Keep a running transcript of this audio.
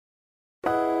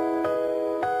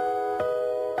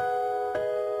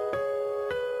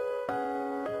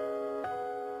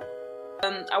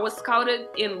I was scouted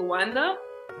in Luanda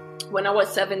when I was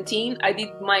 17. I did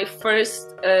my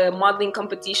first modeling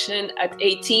competition at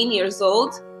 18 years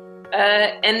old.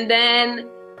 And then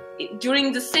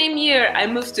during the same year, I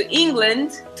moved to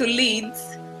England, to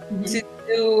Leeds, to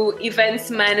do events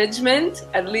management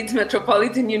at Leeds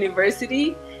Metropolitan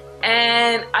University.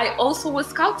 And I also was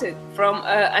scouted from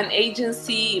an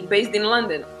agency based in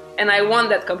London. And I won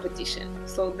that competition.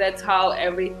 So that's how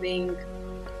everything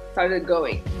started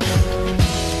going.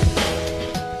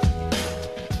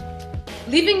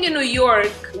 Living in New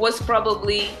York was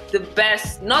probably the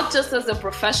best, not just as a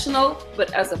professional,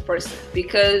 but as a person,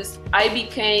 because I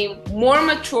became more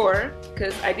mature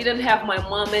because I didn't have my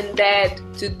mom and dad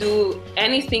to do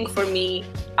anything for me.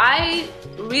 I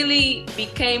really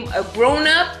became a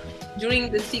grown-up during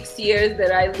the 6 years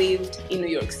that I lived in New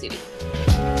York City.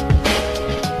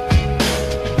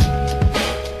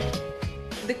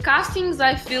 The castings,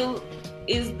 I feel,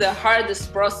 is the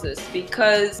hardest process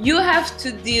because you have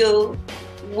to deal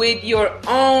with your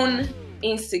own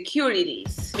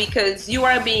insecurities because you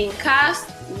are being cast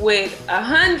with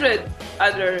 100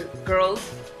 other girls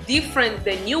different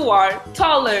than you are,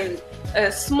 taller,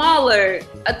 smaller.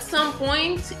 At some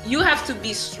point you have to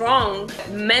be strong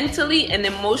mentally and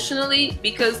emotionally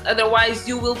because otherwise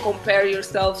you will compare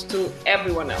yourself to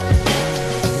everyone else.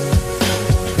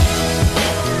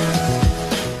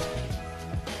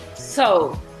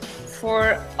 So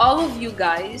for all of you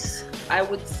guys, I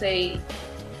would say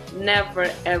never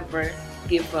ever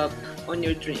give up on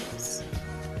your dreams.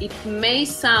 It may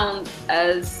sound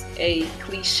as a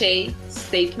cliche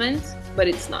statement, but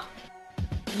it's not.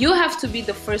 You have to be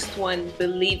the first one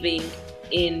believing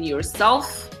in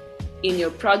yourself, in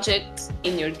your project,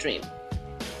 in your dream.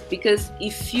 Because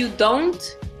if you don't,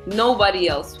 nobody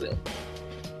else will.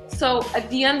 So at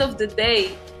the end of the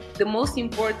day, the most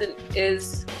important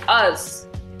is us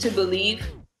to believe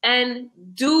and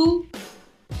do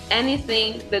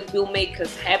anything that will make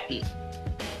us happy.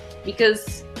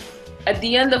 Because at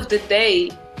the end of the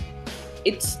day,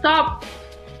 it stops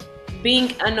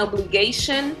being an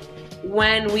obligation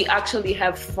when we actually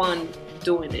have fun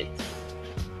doing it.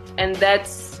 And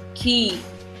that's key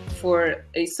for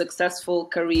a successful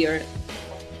career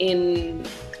in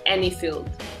any field,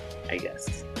 I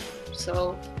guess.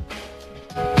 So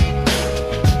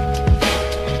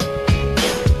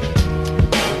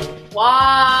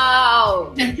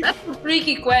wow, that's a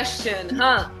tricky question,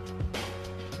 huh?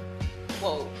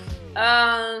 Whoa.